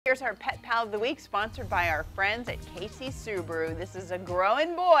Here's our Pet Pal of the Week, sponsored by our friends at Casey Subaru. This is a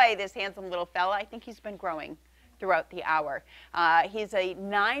growing boy, this handsome little fella. I think he's been growing throughout the hour. He's a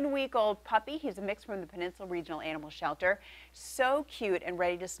 9-week-old puppy. He's a mix from the Peninsula Regional Animal Shelter. So cute and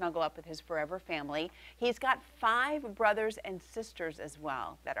ready to snuggle up with his forever family. He's got 5 brothers and sisters as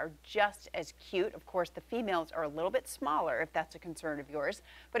well that are just as cute. Of course, the females are a little bit smaller if that's a concern of yours.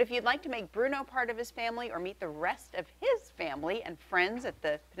 But if you'd like to make Bruno part of his family or meet the rest of his family and friends at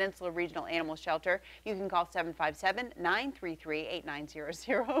the Peninsula Regional Animal Shelter, you can call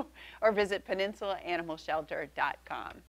 757-933-8900 or visit peninsulaanimalshelter.com.